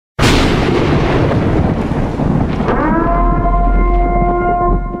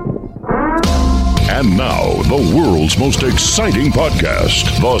world's most exciting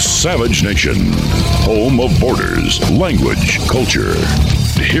podcast, The Savage Nation, home of borders, language, culture.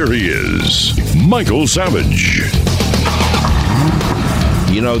 Here he is, Michael Savage.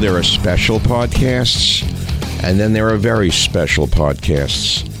 You know, there are special podcasts, and then there are very special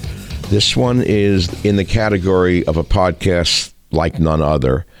podcasts. This one is in the category of a podcast like none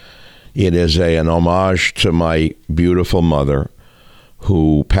other. It is an homage to my beautiful mother,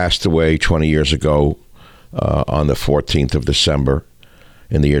 who passed away 20 years ago on the 14th of December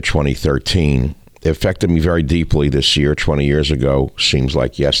in the year 2013. It affected me very deeply this year, 20 years ago. Seems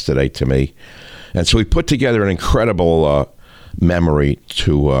like yesterday to me. And so we put together an incredible memory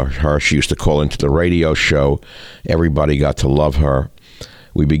to her. She used to call into the radio show. Everybody got to love her.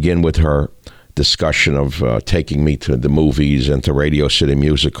 We begin with her discussion of taking me to the movies and to Radio City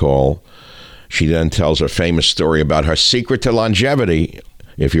Music Hall. She then tells her famous story about her secret to longevity.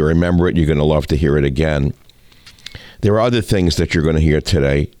 If you remember it, you're going to love to hear it again. There are other things that you're going to hear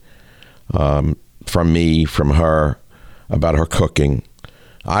today from me, from her, about her cooking.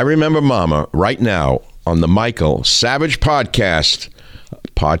 I remember Mama right now on the Michael Savage Podcast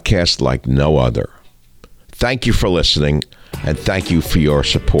like no other. Thank you for listening, and thank you for your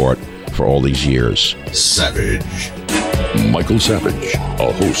support for all these years. Savage. Michael Savage,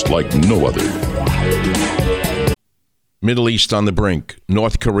 a host like no other. Middle East on the brink.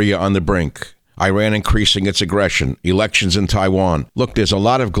 North Korea on the brink. Iran increasing its aggression. Elections in Taiwan. Look, there's a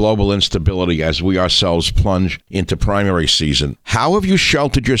lot of global instability as we ourselves plunge into primary season. How have you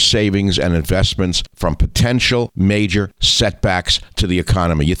sheltered your savings and investments from potential major setbacks to the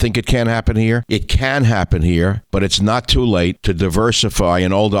economy? You think it can't happen here? It can happen here, but it's not too late to diversify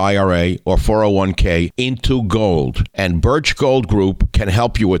an old IRA or 401k into gold. And Birch Gold Group can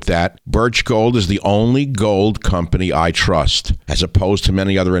help you with that. Birch Gold is the only gold company I trust. As opposed to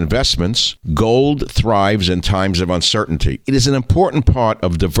many other investments, gold thrives in times of uncertainty. It is an important part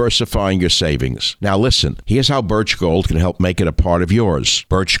of diversifying your savings. Now listen, here's how Birch Gold can help make it a part of yours.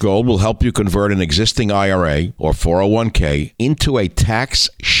 Birch Gold will help you convert an existing IRA or 401k into a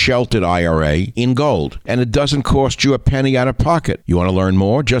tax-sheltered IRA in gold. And it doesn't cost you a penny out of pocket. You want to learn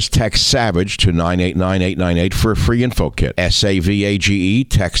more? Just text SAVAGE to 989-898 for a free info kit. SAVAGE,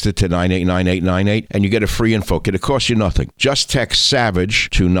 text it to 989-898 and you get a free info kit. It costs you nothing. Just text SAVAGE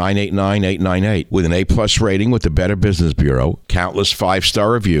to 989-898. With an A+ rating with the Better Business Bureau, countless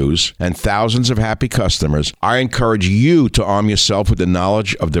 5-star reviews, and thousands of happy customers, I encourage you to arm yourself with the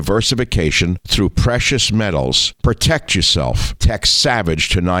knowledge of diversification through precious metals. Protect yourself. Text SAVAGE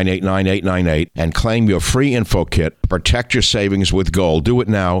to 989-898 and claim your free info kit. Protect your savings with gold. Do it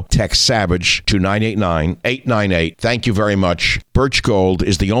now. Text SAVAGE to 989-898. Thank you very much. Birch Gold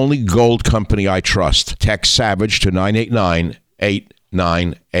is the only gold company I trust. Text SAVAGE to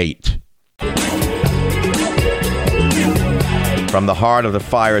 989-898. From the heart of the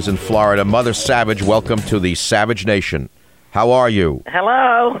fires in Florida, Mother Savage, welcome to the Savage Nation. How are you?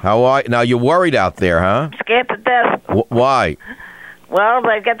 Hello. How are you? Now, you're worried out there, huh? Scared to death. Why? Well,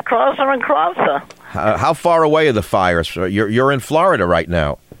 they get closer and closer. How far away are the fires? You're in Florida right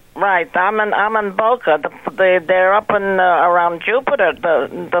now. Right. I'm in Boca. They're up in around Jupiter.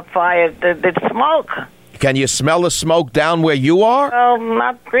 The fire, the smoke. Can you smell the smoke down where you are? Well,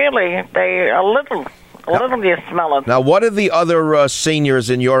 not really. A little you smell it. Now, what are the other seniors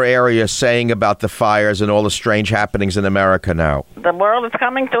in your area saying about the fires and all the strange happenings in America now? The world is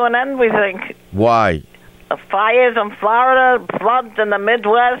coming to an end, we think. Why? The fires in Florida, floods in the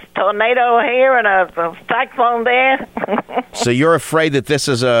Midwest, tornado here, and a cyclone there. So you're afraid that this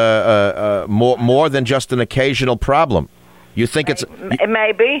is a more than just an occasional problem? You think it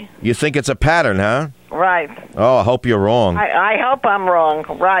may be. You think it's a pattern, huh? Right. Oh, I hope you're wrong. I hope I'm wrong,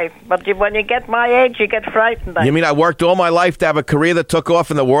 right. But when you get my age, you get frightened. You mean I worked all my life to have a career that took off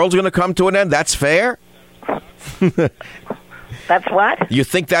and the world's going to come to an end? That's fair? That's what? You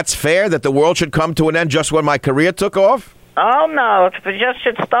think that's fair, that the world should come to an end just when my career took off? Oh, no, it just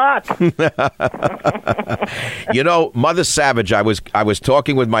should start. You know, Mother Savage, I was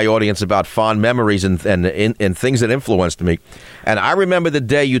talking with my audience about fond memories and things that influenced me. And I remember the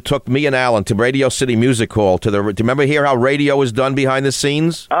day you took me and Alan to Radio City Music Hall. Do you remember here how radio is done behind the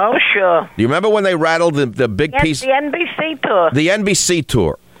scenes? Oh, sure. Do you remember when they rattled the big piece? The NBC tour. The NBC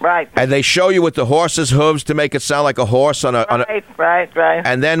tour. Right. And they show you with the horse's hooves to make it sound like a horse on a... Right.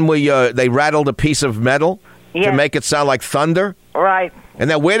 And then they rattled a piece of metal to make it sound like thunder. Right. And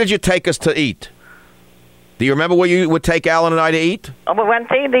then where did you take us to eat? Do you remember where you would take Alan and I to eat? Oh, we went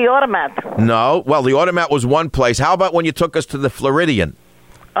to the Automat. No. Well, the Automat was one place. How about when you took us to the Floridian?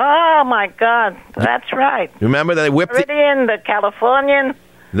 Oh, my God. That's right. Remember they whipped Floridian, the Californian.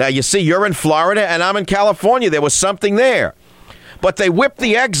 Now, you see, you're in Florida and I'm in California. There was something there. But they whipped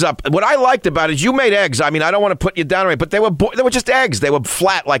the eggs up. What I liked about it is you made eggs. I mean, I don't want to put you down, right, but they were just eggs. They were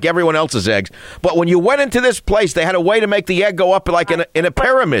flat like everyone else's eggs. But when you went into this place, they had a way to make the egg go up like in a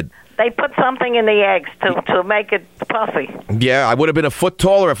pyramid. They put something in the eggs to make it puffy. Yeah, I would have been a foot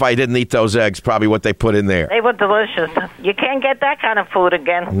taller if I didn't eat those eggs, probably what they put in there. They were delicious. You can't get that kind of food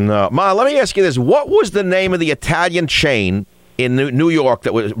again. No. Ma, let me ask you this. What was the name of the Italian chain in New York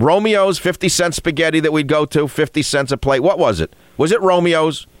that was Romeo's 50-cent spaghetti that we'd go to, 50 cents a plate? What was it? Was it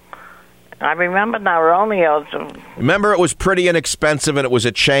Romeo's? I remember now Romeo's. Remember, it was pretty inexpensive, and it was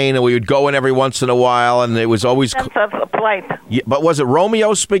a chain, and we would go in every once in a while, and it was always... Cents a plate. Yeah, but was it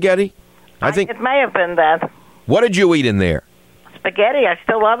Romeo's spaghetti? I think... It may have been that. What did you eat in there? Spaghetti. I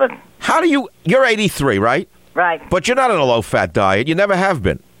still love it. How do you... You're 83, right? Right. But you're not on a low-fat diet. You never have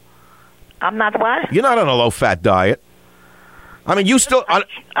been. I'm not what? You're not on a low-fat diet. I mean, you still...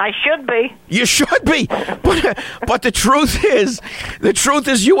 I should be. You should be. But the truth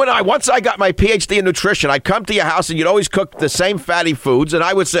is you and I, once I got my PhD in nutrition, I'd come to your house and you'd always cook the same fatty foods, and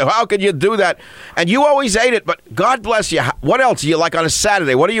I would say, how could you do that? And you always ate it, but God bless you. What else? You like on a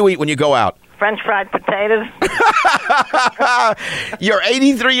Saturday, what do you eat when you go out? French fried potatoes. You're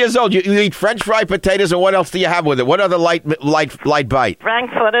 83 years old. You eat French fried potatoes, and what else do you have with it? What other light bite?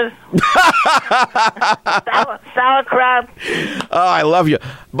 Frankfurters. Sauerkraut. Oh, I love you.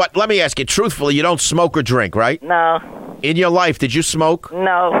 But let me ask you, truthfully, you don't smoke or drink, right? No. In your life, did you smoke?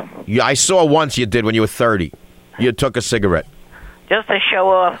 No. Yeah, I saw once you did when you were 30. You took a cigarette. Just to show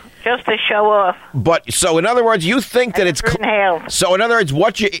off. Just to show off. But, so in other words, you think that it's... Inhale. So in other words,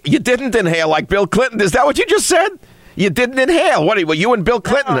 what you didn't inhale like Bill Clinton. Is that what you just said? You didn't inhale. What, were you and Bill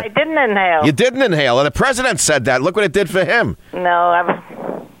Clinton? No, I didn't inhale. You didn't inhale, and the president said that. Look what it did for him. No,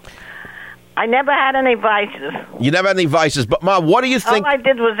 I never had any vices. You never had any vices. But, Ma, what do you think... All I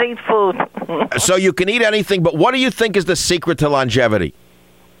did was eat food. So you can eat anything, but what do you think is the secret to longevity?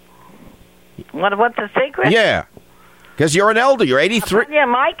 What's the secret? Yeah. Because you're an elder. You're 83. Yeah, in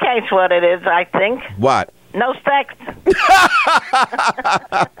my case, what it is, I think. What? No sex.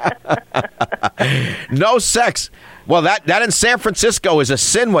 No sex. Well, that in San Francisco is a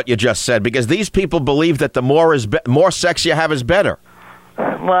sin, what you just said, because these people believe that the more sex you have is better.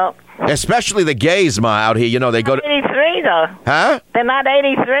 Well... Especially the gays, Ma, out here. You know, they go to... 83, though. Huh? They're not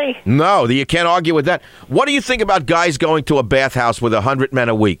 83. No, you can't argue with that. What do you think about guys going to a bathhouse with 100 men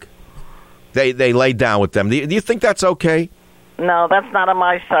a week? They lay down with them. Do you think that's okay? No, that's not in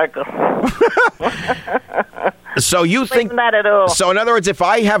my circle. So you think that at all? So in other words, if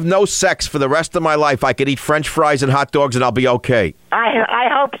I have no sex for the rest of my life, I could eat French fries and hot dogs and I'll be okay. I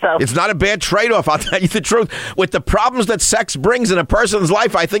hope so. It's not a bad trade-off, I'll tell you the truth. With the problems that sex brings in a person's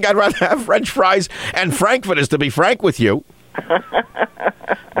life, I think I'd rather have French fries and Frankfurters, to be frank with you.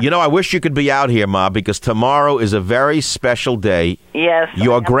 You know, I wish you could be out here, Ma, because tomorrow is a very special day. Yes.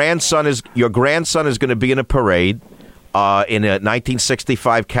 Your grandson is going to be in a parade. In a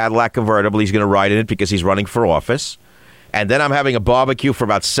 1965 Cadillac convertible. He's going to ride in it because he's running for office. And then I'm having a barbecue for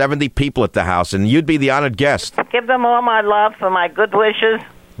about 70 people at the house, and you'd be the honored guest. Give them all my love for my good wishes.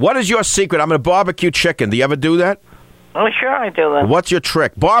 What is your secret? I'm going to barbecue chicken. Do you ever do that? Oh, sure I do that. What's your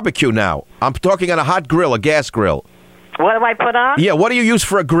trick? Barbecue now. I'm talking on a hot grill, a gas grill. What do I put on? Yeah, what do you use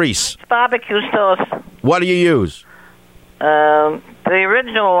for a grease? Barbecue sauce. What do you use? The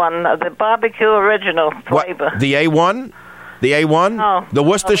original one, the barbecue original flavor. What, the A1? The A1? No. The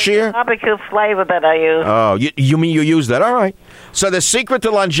Worcestershire? The barbecue flavor that I use. Oh, you mean you use that? All right. So the secret to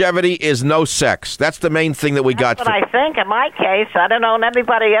longevity is no sex. That's the main thing that we got. That's what I think. In my case, I don't know in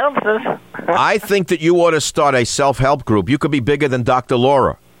everybody else's. I think that you ought to start a self-help group. You could be bigger than Dr.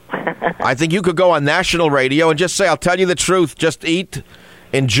 Laura. I think you could go on national radio and just say, I'll tell you the truth. Just eat,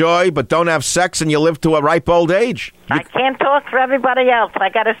 enjoy, but don't have sex, and you live to a ripe old age. I can't talk for everybody else. I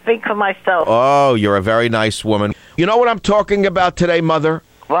got to speak for myself. Oh, you're a very nice woman. You know what I'm talking about today, Mother?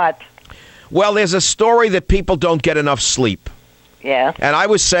 What? Well, there's a story that people don't get enough sleep. Yeah. And I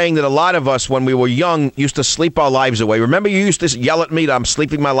was saying that a lot of us, when we were young, used to sleep our lives away. Remember you used to yell at me that I'm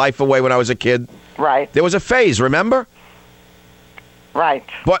sleeping my life away when I was a kid? Right. There was a phase, remember? Right.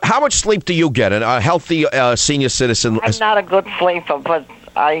 But how much sleep do you get? A healthy senior citizen? I'm not a good sleeper, but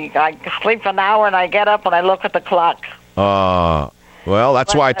I sleep an hour and I get up and I look at the clock. Well,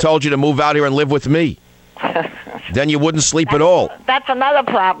 that's why I told you to move out here and live with me. Then you wouldn't sleep at all. That's another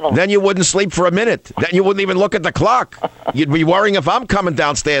problem. Then you wouldn't sleep for a minute. Then you wouldn't even look at the clock. You'd be worrying if I'm coming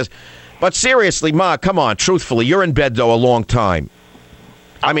downstairs. But seriously, Ma, come on, truthfully, you're in bed, though, a long time.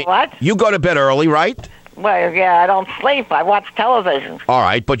 I mean, what? You go to bed early, right? Well, yeah, I don't sleep. I watch television. All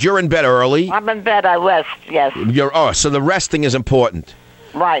right, but you're in bed early. I'm in bed. I rest, yes. So the resting is important.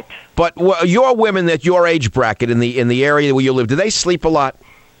 Right. But your women at your age bracket in the area where you live, do they sleep a lot?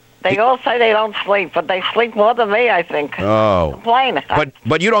 They all say they don't sleep, but they sleep more than me, I think. Oh. Plain.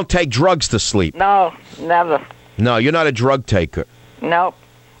 But you don't take drugs to sleep? No, never. No, you're not a drug taker. No,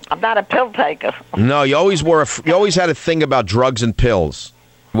 I'm not a pill taker. No, you always had a thing about drugs and pills.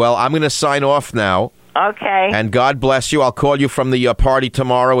 Well, I'm going to sign off now. Okay. And God bless you. I'll call you from the party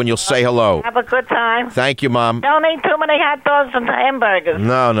tomorrow, and you'll say hello. Have a good time. Thank you, Mom. Don't eat too many hot dogs and hamburgers.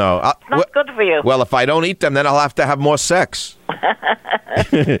 No. It's not good for you. Well, if I don't eat them, then I'll have to have more sex.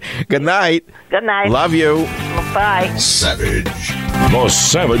 Good night. Good night. Love you. Bye. Savage. The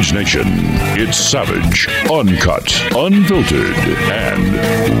Savage Nation. It's savage, uncut, unfiltered,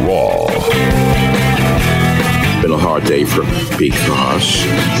 and raw. Been a hard day for Beak Ross.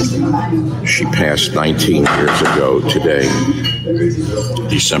 She passed 19 years ago today,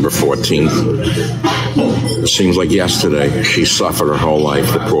 December 14th. It seems like yesterday. She suffered her whole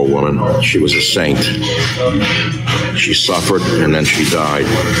life, the poor woman. She was a saint. She suffered and then she died.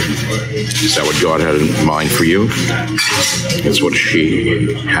 Is that what God had in mind for you? That's what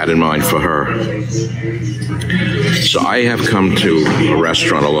she had in mind for her. So I have come to a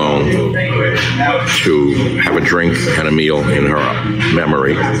restaurant alone to have a drink and a meal in her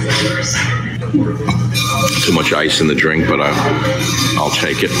memory. Too much ice in the drink, but I'll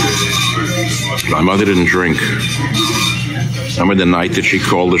take it. My mother didn't drink. Remember the night that she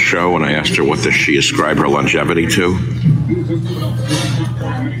called the show and I asked her what does she ascribe her longevity to?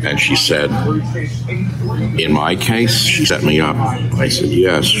 And she said, in my case, she set me up. I said,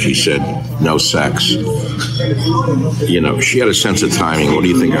 yes. She said, no sex. You know, she had a sense of timing. What do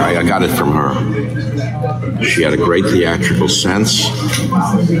you think? I got it from her. She had a great theatrical sense.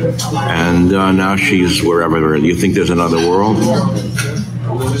 And now she's wherever. You think there's another world?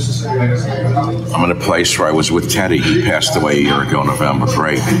 I'm in a place where I was with Teddy. He passed away a year ago, November.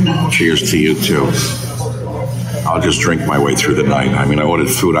 Great. Cheers to you, too. I'll just drink my way through the night. I mean, I ordered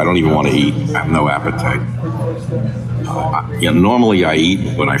food. I don't even want to eat. I have no appetite. Normally I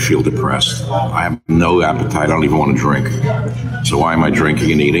eat when I feel depressed. I have no appetite. I don't even want to drink. So why am I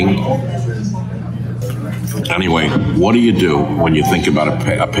drinking and eating? Anyway, what do you do when you think about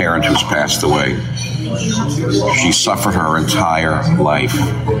a parent who's passed away? She suffered her entire life.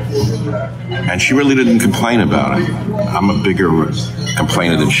 And she really didn't complain about it. I'm a bigger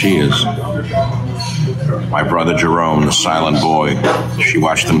complainer than she is. My brother Jerome, the silent boy, she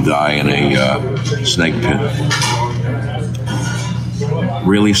watched him die in a snake pit.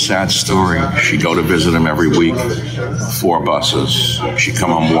 Really sad story. She'd go to visit him every week, 4 buses. She'd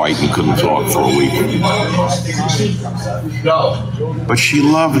come home white and couldn't talk for a week. But she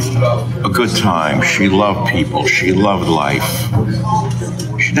loved a good time. She loved people. She loved life.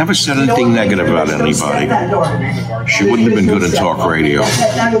 She never said anything negative about anybody. She wouldn't have been good in talk radio.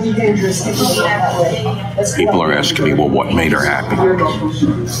 People are asking me, well, what made her happy?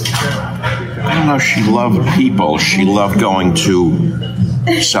 I don't know. She loved people. She loved going to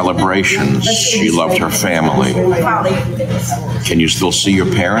celebrations. She loved her family. Can you still see your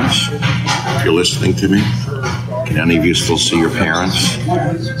parents? If you're listening to me, can any of you still see your parents?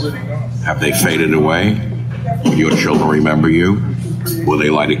 Have they faded away? Will your children remember you? Will they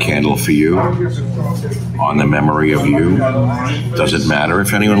light a candle for you on the memory of you? Does it matter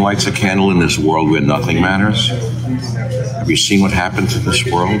if anyone lights a candle in this world where nothing matters? Have you seen what happened to this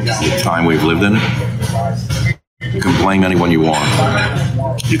world, the time we've lived in it? You can blame anyone you want.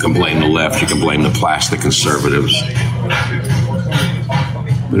 You can blame the left. You can blame the plastic conservatives.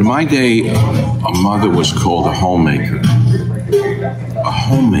 But in my day, a mother was called a homemaker. A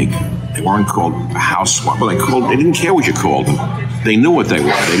homemaker. They weren't called a housewife. Well, they didn't care what you called them. They knew what they were.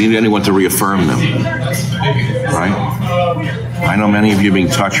 They didn't need anyone to reaffirm them. Right? I know many of you being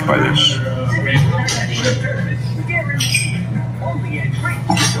touched by this.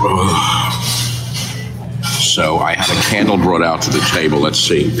 So I had a candle brought out to the table. Let's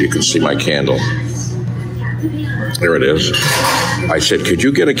see if you can see my candle. There it is. I said, could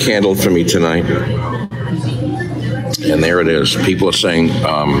you get a candle for me tonight? And there it is. People are saying, you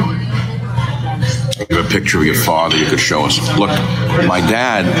have a picture of your father you could show us. Look, my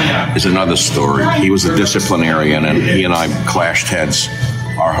dad is another story. He was a disciplinarian, and he and I clashed heads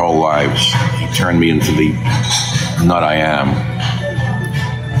our whole lives. He turned me into the nut I am.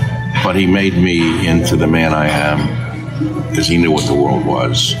 But he made me into the man I am because he knew what the world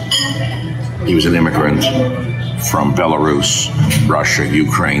was. He was an immigrant from Belarus, Russia,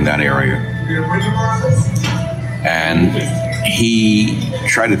 Ukraine, that area. And he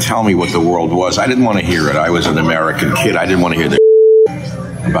tried to tell me what the world was. I didn't want to hear it. I was an American kid. I didn't want to hear the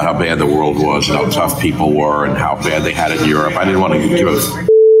about how bad the world was and how tough people were and how bad they had it in Europe. I didn't want to give a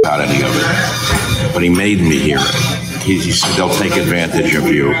about any of it, but he made me hear it. He said they'll take advantage of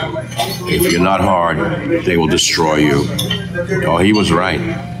you. If you're not hard, they will destroy you. Oh, he was right.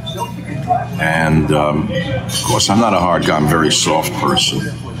 And of course, I'm not a hard guy. I'm a very soft person.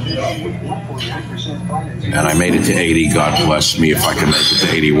 And I made it to 80. God bless me if I can make it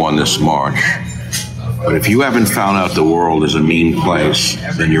to 81 this March. But if you haven't found out the world is a mean place,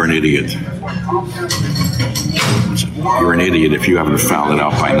 then you're an idiot. You're an idiot if you haven't found it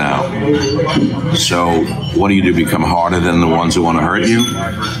out by now. So what do? Become harder than the ones who want to hurt you?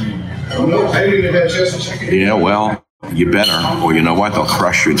 Yeah, well, you better. Or you know what? They'll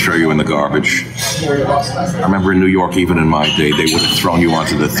crush you and throw you in the garbage. I remember in New York, even in my day, they would have thrown you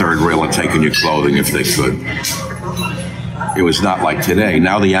onto the third rail and taken your clothing if they could. It was not like today.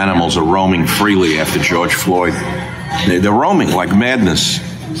 Now the animals are roaming freely after George Floyd. They're roaming like madness.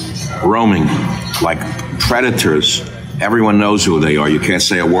 Roaming like predators. Everyone knows who they are. You can't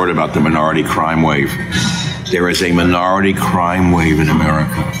say a word about the minority crime wave. There is a minority crime wave in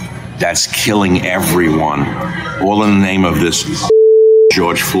America that's killing everyone, all in the name of this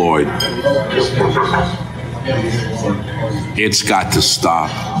George Floyd. It's got to stop,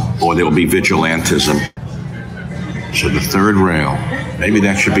 or there will be vigilantism. So the third rail, maybe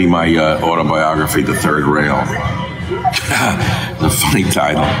that should be my autobiography, The Third Rail. The funny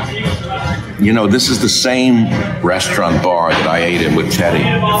title. You know, this is the same restaurant bar that I ate in with Teddy.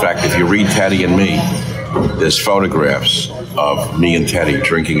 In fact, if you read Teddy and Me, there's photographs of me and Teddy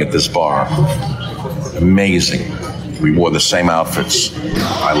drinking at this bar. Amazing. We wore the same outfits.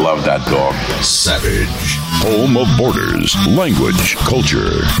 I love that dog. Savage. Home of borders, language,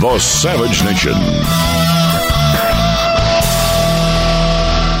 culture. The Savage Nation.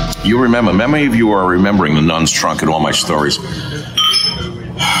 You remember, many of you are remembering the nun's trunk and all my stories.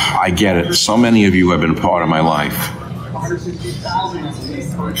 I get it. So many of you have been part of my life.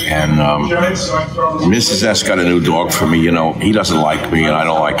 And Mrs. S got a new dog for me. You know, he doesn't like me and I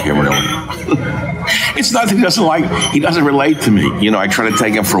don't like him really. It's not that he doesn't like, he doesn't relate to me. You know, I tried to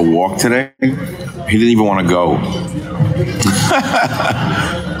take him for a walk today. He didn't even want to go.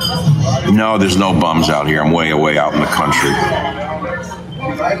 No, there's no bums out here. I'm way out in the country.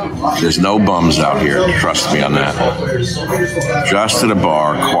 There's no bums out here. Trust me on that. Just at a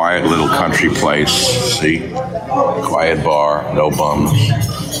bar, quiet little country place. See? Quiet bar, no bums.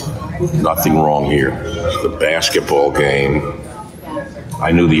 Nothing wrong here. The basketball game.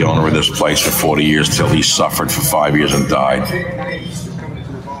 I knew the owner of this place for 40 years till he suffered for 5 years and died.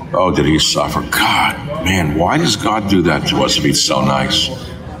 Oh, did he suffer? God, man, why does God do that to us if he's so nice?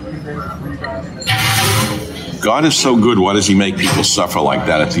 God is so good. Why does he make people suffer like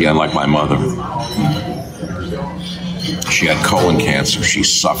that at the end, like my mother? She had colon cancer. She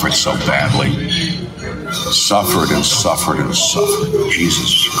suffered so badly. Suffered and suffered and suffered.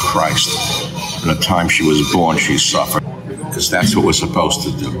 Jesus Christ. From the time she was born, she suffered. Because that's what we're supposed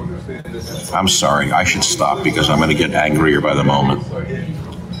to do. I'm sorry. I should stop because I'm going to get angrier by the moment.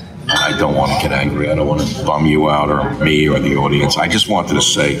 I don't want to get angry. I don't want to bum you out or me or the audience. I just wanted to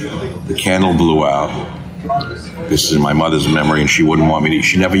say the candle blew out. This is my mother's memory, and she wouldn't want me to.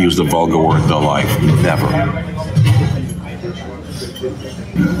 She never used a vulgar word in her life. Never.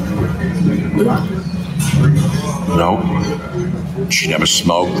 No. She never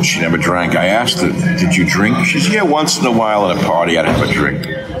smoked. She never drank. I asked her, did you drink? She said, yeah, once in a while at a party I'd have a drink.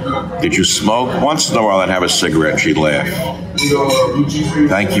 Did you smoke? Once in a while I'd have a cigarette. She'd laugh.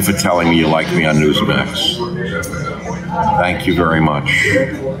 Thank you for telling me you like me on Newsmax. Thank you very much.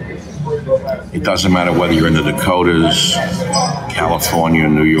 It doesn't matter whether you're in the Dakotas, California,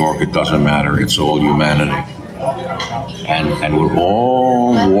 New York, it doesn't matter. It's all humanity. And we're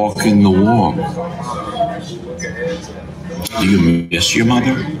all walking the walk. Do you miss your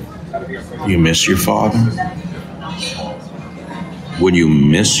mother? Do you miss your father? Would you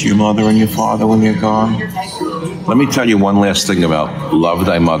miss your mother and your father when you're gone? Let me tell you one last thing about love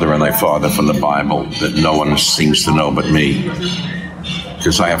thy mother and thy father from the Bible that no one seems to know but me.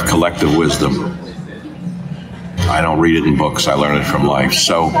 Because I have collective wisdom. I don't read it in books, I learn it from life.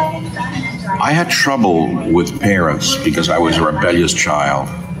 So I had trouble with parents because I was a rebellious child.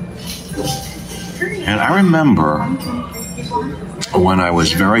 And I remember when I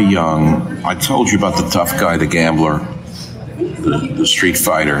was very young, I told you about the tough guy, the gambler, the street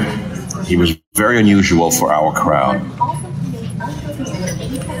fighter. He was very unusual for our crowd.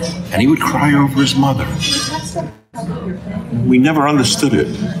 And he would cry over his mother. We never understood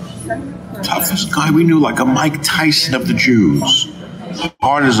it. Toughest guy we knew, like a Mike Tyson of the Jews.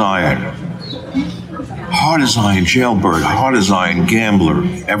 Hard as iron. Hard as iron, jailbird, hard as iron, gambler,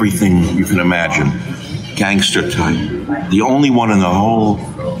 everything you can imagine. Gangster type. The only one in the whole,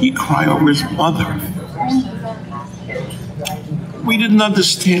 he'd cry over his mother. We didn't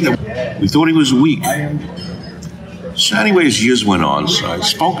understand it. We thought he was weak. So anyways, years went on. So I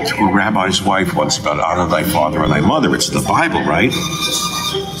spoke to a rabbi's wife once about honor thy father and thy mother. It's the Bible, right?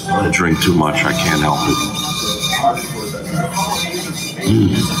 I drink too much. I can't help it.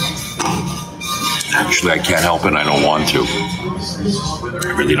 Actually, I can't help it. I don't want to.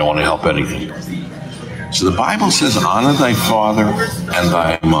 I really don't want to help anything. So the Bible says, honor thy father and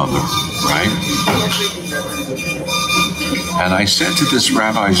thy mother, right? And I said to this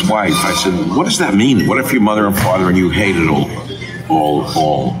rabbi's wife, I said, what does that mean? What if your mother and father and you hated all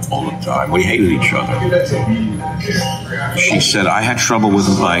the time? We hated each other. She said, I had trouble with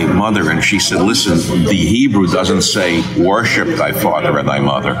my mother. And she said, listen, the Hebrew doesn't say worship thy father and thy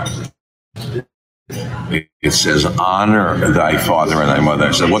mother. It says honor thy father and thy mother.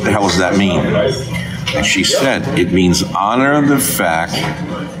 I said, what the hell does that mean? And she said, it means honor the fact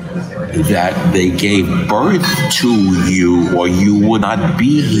that they gave birth to you or you would not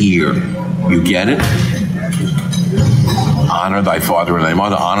be here. You get it? Honor thy father and thy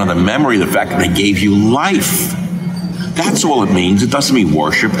mother. Honor the memory of the fact that they gave you life. That's all it means. It doesn't mean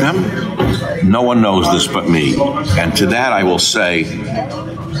worship them. No one knows this but me. And to that I will say,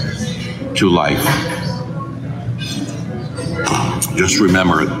 to life. Just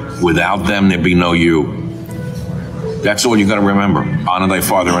remember it. Without them, there'd be no you. That's all you got to remember. Honor thy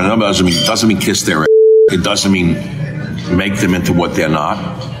father and mother doesn't mean kiss their ass. It doesn't mean make them into what they're not.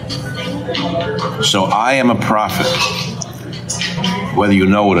 So I am a prophet, whether you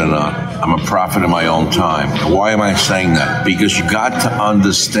know it or not. I'm a prophet in my own time. And why am I saying that? Because you got to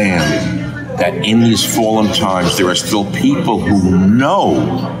understand that in these fallen times, there are still people who know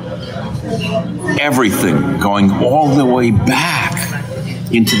everything going all the way back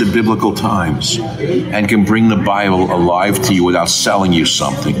into the biblical times and can bring the Bible alive to you without selling you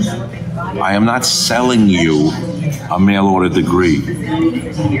something. I am not selling you a mail order degree.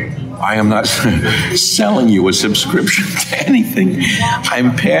 I am not selling you a subscription to anything.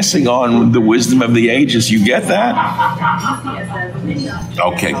 I'm passing on the wisdom of the ages. You get that?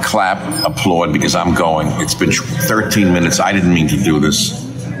 Okay, clap, applaud, because I'm going. It's been 13 minutes. I didn't mean to do this.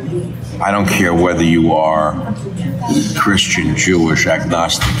 I don't care whether you are Christian, Jewish,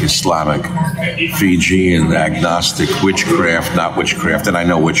 agnostic, Islamic, Fijian, agnostic, witchcraft, not witchcraft, and I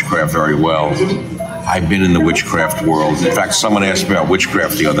know witchcraft very well. I've been in the witchcraft world. In fact, someone asked me about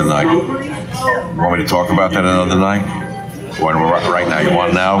witchcraft the other night. You want me to talk about that another night? Or right now? You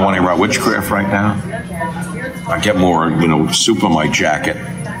want now? Want to hear about witchcraft right now? I get more, soup on my jacket.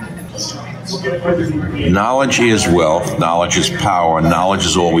 Knowledge is wealth. Knowledge is power. Knowledge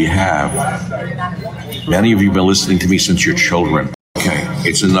is all we have. Many of you have been listening to me since you're children. Okay,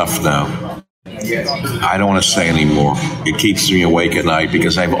 it's enough now. I don't want to say anymore. It keeps me awake at night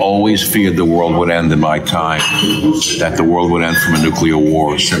because I've always feared the world would end in my time, that the world would end from a nuclear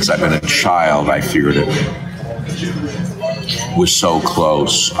war. Since I've been a child, I feared it. We're so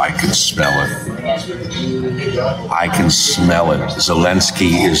close. I can smell it. I can smell it.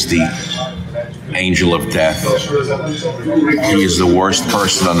 Zelensky is the angel of death. He is the worst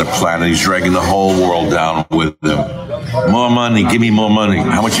person on the planet. He's dragging the whole world down with him. More money, give me more money.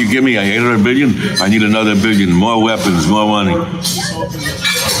 How much you give me? 800 billion? I need another billion. More weapons, more money.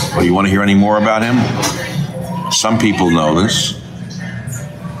 Well, you want to hear any more about him? Some people know this.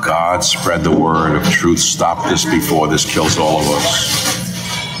 God spread the word of truth. Stop this before this kills all of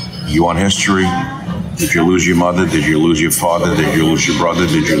us. You want history? Did you lose your mother? Did you lose your father? Did you lose your brother?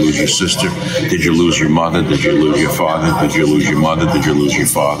 Did you lose your sister? Did you lose your mother? Did you lose your father? Did you lose your mother? Did you lose your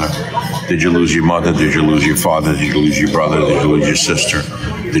father? Did you lose your mother? Did you lose your father? Did you lose your brother? Did you lose your sister?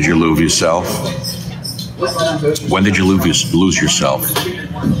 Did you lose yourself? When did you lose yourself?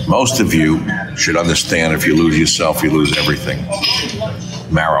 Most of you should understand if you lose yourself, you lose everything.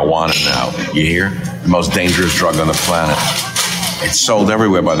 Marijuana now, you hear? The most dangerous drug on the planet. It's sold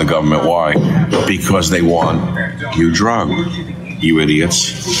everywhere by the government. Why? Because they want you drug. You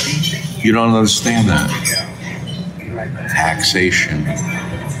idiots. You don't understand that. Taxation.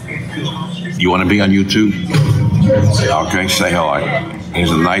 You want to be on YouTube? Okay, say hello. He's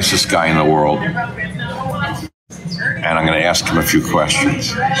the nicest guy in the world. And I'm going to ask him a few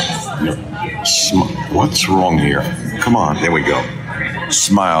questions. What's wrong here? Come on, there we go.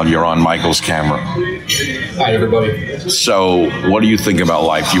 Smile, you're on Michael's camera. Hi, everybody. So, what do you think about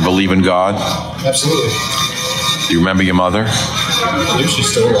life? Do you believe in God? Absolutely. Do you remember your mother? I believe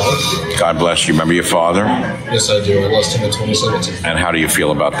she's still alive. God bless you. Remember your father? Yes, I do. I lost him in 2017. And how do you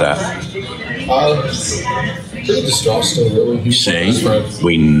feel about that? Pretty distraught still, really. He was my best friend.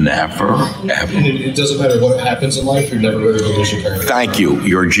 We never, ever. And it doesn't matter what happens in life, you're never ready to lose your parents. Thank you.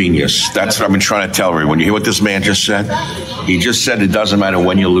 You're a genius. That's what I've been trying to tell everyone. You hear what this man just said? He just said it doesn't matter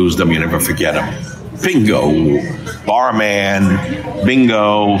when you lose them, you never forget them. Bingo. Barman.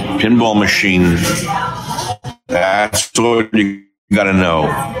 Bingo. Pinball machine. That's what you got to know.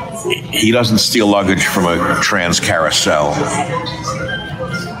 He doesn't steal luggage from a trans carousel.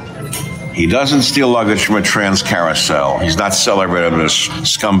 He doesn't steal luggage from a trans carousel. He's not celebrated as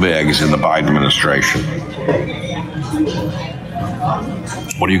scumbags in the Biden administration.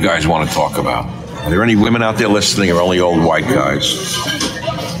 What do you guys want to talk about? Are there any women out there listening or only old white guys?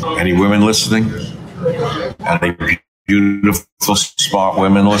 Any women listening? Any beautiful, smart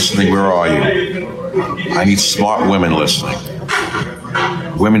women listening? Where are you? I need smart women listening.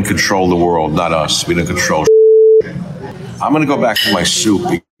 Women control the world, not us. We don't control. I'm going to go back to my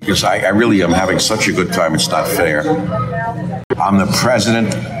soup because I really am having such a good time. It's not fair. I'm the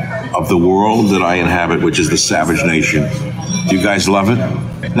president of the world that I inhabit, which is the Savage Nation. Do you guys love it?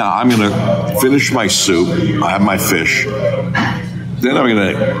 Now, I'm going to finish my soup. I have my fish. Then I'm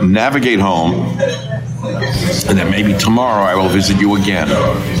going to navigate home. And then maybe tomorrow I will visit you again.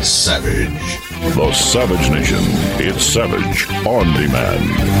 Savage. The Savage Nation. It's Savage on demand.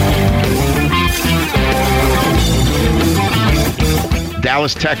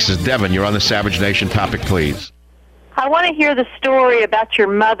 Dallas, Texas. Devin, you're on the Savage Nation topic, please. I want to hear the story about your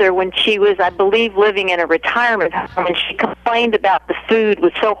mother when she was, I believe, living in a retirement home, and she complained about the food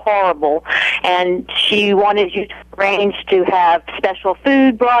was so horrible, and she wanted you to arrange to have special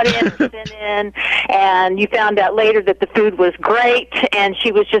food brought in or sent in, and you found out later that the food was great, and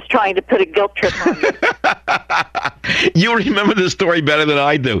she was just trying to put a guilt trip on you. You remember this story better than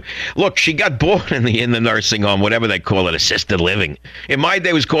I do. Look, she got born in the nursing home, whatever they call it, assisted living. In my day,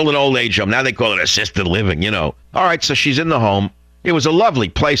 it was called an old age home. Now they call it assisted living, you know. All right, so she's in the home. It was a lovely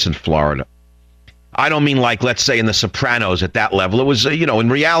place in Florida. I don't mean like, let's say, in The Sopranos at that level. It was, in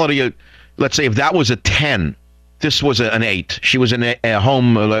reality, let's say if that was a 10, this was an 8. She was in a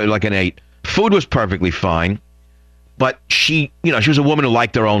home like an 8. Food was perfectly fine, but she was a woman who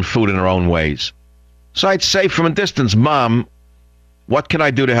liked her own food in her own ways. So I'd say from a distance, Mom, what can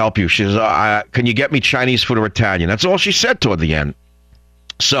I do to help you? She says, can you get me Chinese food or Italian? That's all she said toward the end.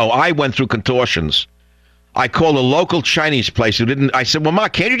 So I went through contortions. I called a local Chinese place I said, well, Ma,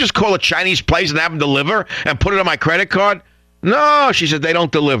 can't you just call a Chinese place and have them deliver and put it on my credit card? No, she said, they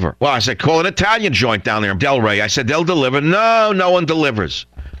don't deliver. Well, I said, call an Italian joint down there in Delray. I said, they'll deliver. No one delivers.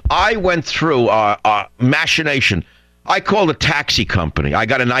 I went through machination. I called a taxi company. I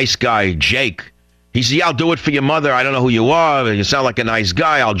got a nice guy, Jake. He said, yeah, I'll do it for your mother. I don't know who you are. You sound like a nice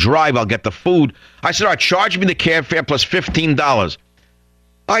guy. I'll drive. I'll get the food. I said, all right, charge me the cab fare plus $15.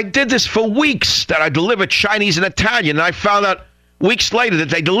 I did this for weeks, that I delivered Chinese and Italian, and I found out weeks later that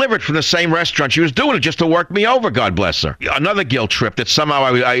they delivered from the same restaurant. She was doing it just to work me over, God bless her. Another guilt trip that somehow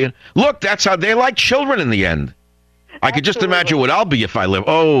I look, that's how they're like children in the end. I could just imagine what I'll be if I live.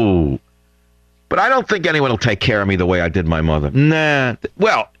 Oh, but I don't think anyone will take care of me the way I did my mother. Nah.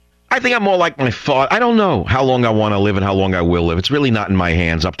 Well, I think I'm more like my father. I don't know how long I want to live and how long I will live. It's really not in my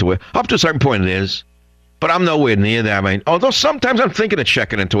hands. Up to a certain point it is. But I'm nowhere near that. I mean, although sometimes I'm thinking of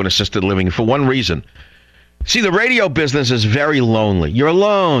checking into an assisted living for one reason. See, the radio business is very lonely. You're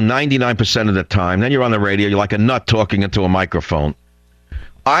alone 99% of the time. Then you're on the radio. You're like a nut talking into a microphone.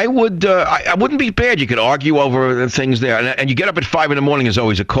 I wouldn't be bad. You could argue over things there. And you get up at 5 in the morning, there's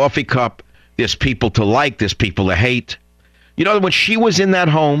always a coffee cup. There's people to like. There's people to hate. You know, when she was in that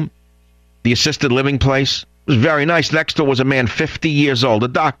home, the assisted living place, it was very nice. Next door was a man 50 years old, a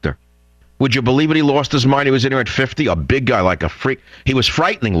doctor. Would you believe it? He lost his mind. He was in here at 50. A big guy, like a freak. He was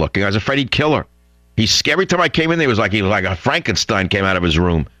frightening looking. I was afraid he'd kill her. He's scary. Every time I came in there, he was like a Frankenstein came out of his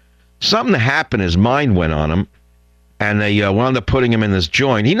room. Something happened. His mind went on him. And they wound up putting him in this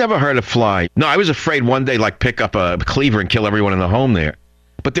joint. He never heard a fly. No, I was afraid one day, pick up a cleaver and kill everyone in the home there.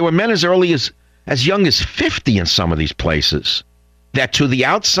 But there were men as early as young as 50 in some of these places that to the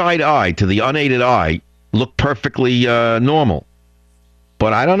outside eye, to the unaided eye, looked perfectly normal.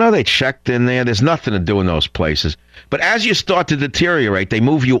 But I don't know, they checked in there. There's nothing to do in those places. But as you start to deteriorate, they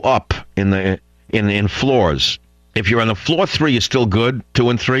move you up in floors. If you're on the floor 3, you're still good, 2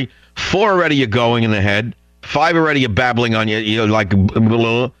 and 3. 4 already you're going in the head. 5 already you're babbling on you're like,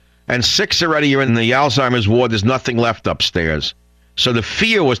 blah. And 6 already you're in the Alzheimer's ward. There's nothing left upstairs. So the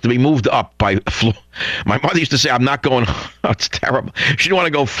fear was to be moved up by floor. My mother used to say, I'm not going, oh, it's terrible. She didn't want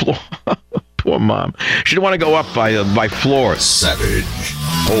to go floor. Poor mom. She didn't want to go up by floors. Savage.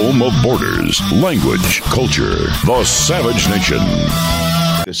 Home of borders, language, culture. The Savage Nation.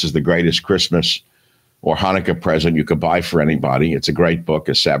 This is the greatest Christmas or Hanukkah present you could buy for anybody. It's a great book,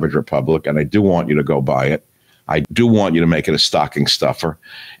 A Savage Republic, and I do want you to go buy it. I do want you to make it a stocking stuffer.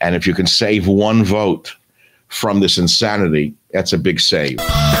 And if you can save one vote from this insanity, that's a big save.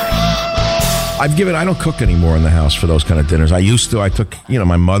 I don't cook anymore in the house for those kind of dinners. I used to. I took,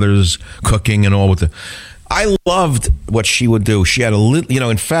 my mother's cooking and all with I loved what she would do. She had a little,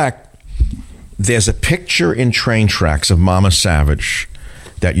 in fact, there's a picture in Train Tracks of Mama Savage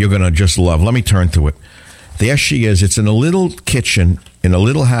that you're going to just love. Let me turn to it. There she is. It's in a little kitchen in a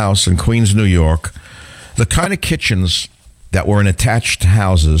little house in Queens, New York. The kind of kitchens that were in attached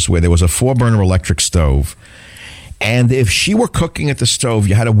houses where there was a 4-burner electric stove. And if she were cooking at the stove,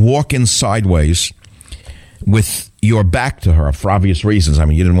 you had to walk in sideways with your back to her for obvious reasons. I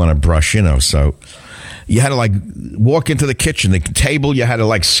mean, you didn't want to brush, so you had to walk into the kitchen. The table you had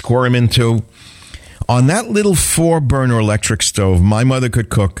to squirm into. On that little 4-burner electric stove, my mother could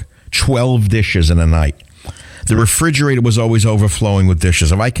cook 12 dishes in a night. The refrigerator was always overflowing with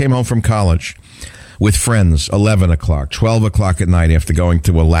dishes. If I came home from college with friends, 11 o'clock, 12 o'clock at night after going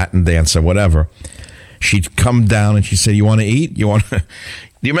to a Latin dance or whatever, she'd come down and she'd say, "You want to eat? Do you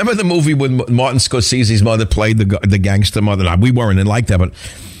remember the movie when Martin Scorsese's mother played the gangster mother?" No, we weren't like that, but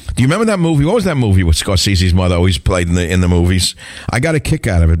do you remember that movie? What was that movie with Scorsese's mother always played in the movies? I got a kick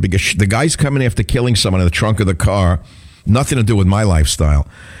out of it because the guy's coming after killing someone in the trunk of the car. Nothing to do with my lifestyle.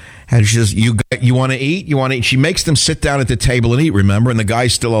 And she says, you want to eat? You want to eat? She makes them sit down at the table and eat, remember? And the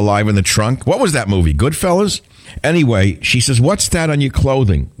guy's still alive in the trunk. What was that movie? Goodfellas? Anyway, she says, "What's that on your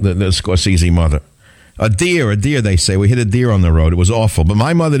clothing?" The Scorsese mother. A deer, they say. We hit a deer on the road. It was awful. But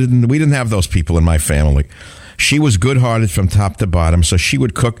my mother we didn't have those people in my family. She was good-hearted from top to bottom, so she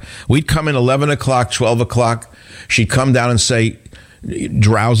would cook. We'd come in 11 o'clock, 12 o'clock. She'd come down and say,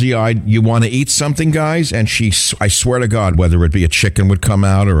 drowsy-eyed, "You want to eat something, guys?" And I swear to God, whether it be a chicken would come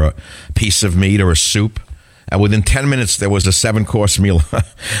out or a piece of meat or a soup, and within 10 minutes, there was a 7-course meal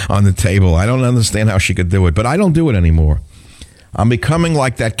on the table. I don't understand how she could do it, but I don't do it anymore. I'm becoming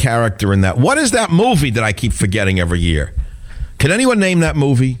like that character in that. What is that movie that I keep forgetting every year? Can anyone name that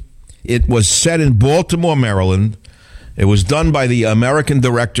movie? It was set in Baltimore, Maryland. It was done by the American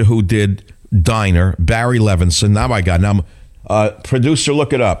director who did Diner, Barry Levinson. Now, my God, producer,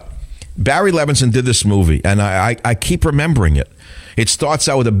 look it up. Barry Levinson did this movie, and I keep remembering it. It starts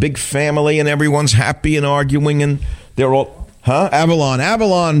out with a big family, and everyone's happy and arguing, and they're all,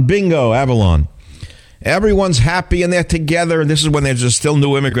 Avalon, bingo, Avalon. Everyone's happy, and they're together, and this is when they're just still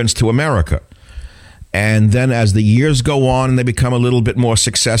new immigrants to America. And then as the years go on and they become a little bit more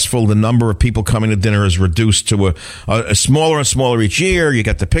successful, the number of people coming to dinner is reduced to a smaller and smaller each year. You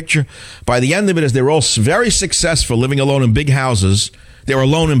get the picture. By the end of it, as they're all very successful, living alone in big houses, they're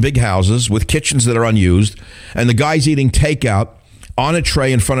alone in big houses with kitchens that are unused, and the guy's eating takeout on a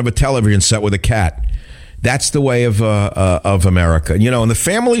tray in front of a television set with a cat. That's the way of America. And the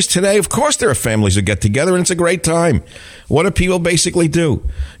families today, of course there are families who get together, and it's a great time. What do people basically do?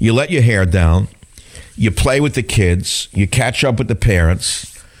 You let your hair down. You play with the kids. You catch up with the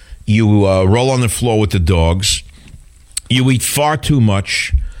parents. You roll on the floor with the dogs. You eat far too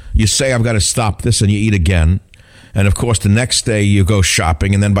much. You say, "I've got to stop this," and you eat again. And, of course, the next day you go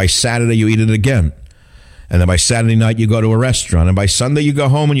shopping, and then by Saturday you eat it again. And then by Saturday night you go to a restaurant. And by Sunday you go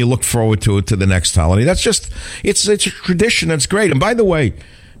home and you look forward to it to the next holiday. That's just, it's a tradition that's great. And by the way,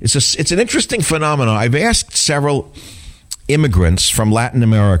 it's an interesting phenomenon. I've asked several immigrants from Latin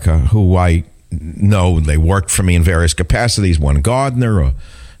America who I know, they worked for me in various capacities, one gardener or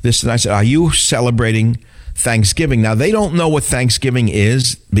this, and I said, "Are you celebrating Thanksgiving?" Now, they don't know what Thanksgiving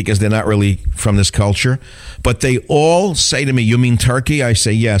is because they're not really from this culture, but they all say to me, "You mean turkey?" I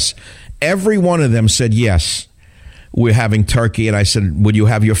say, "Yes." Every one of them said, "Yes, we're having turkey." And I said, "Would you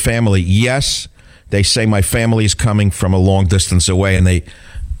have your family?" "Yes." They say, "My family is coming from a long distance away," and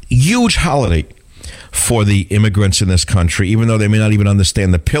huge holiday for the immigrants in this country, even though they may not even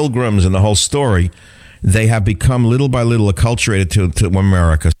understand the Pilgrims and the whole story. They have become little by little acculturated to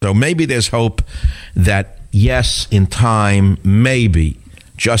America. So maybe there's hope that, yes, in time, maybe,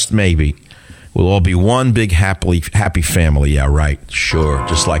 just maybe, we'll all be one big happy family. Yeah, right. Sure.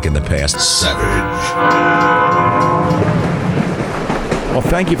 Just like in the past. Savage. Well,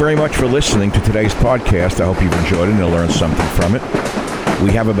 thank you very much for listening to today's podcast. I hope you've enjoyed it and you'll learn something from it.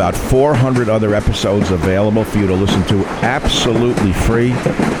 We have about 400 other episodes available for you to listen to absolutely free.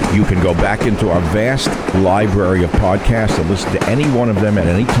 You can go back into our vast library of podcasts and listen to any one of them at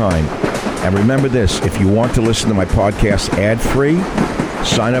any time. And remember this, if you want to listen to my podcast ad-free,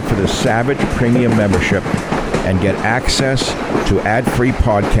 Sign up for the Savage Premium membership and get access to ad-free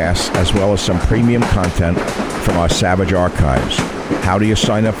podcasts as well as some premium content from our Savage archives. How do you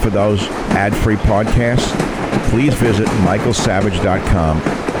sign up for those ad-free podcasts? Please visit michaelsavage.com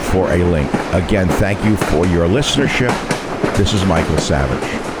for a link. Again, thank you for your listenership. This is Michael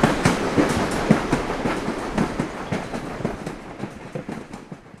Savage.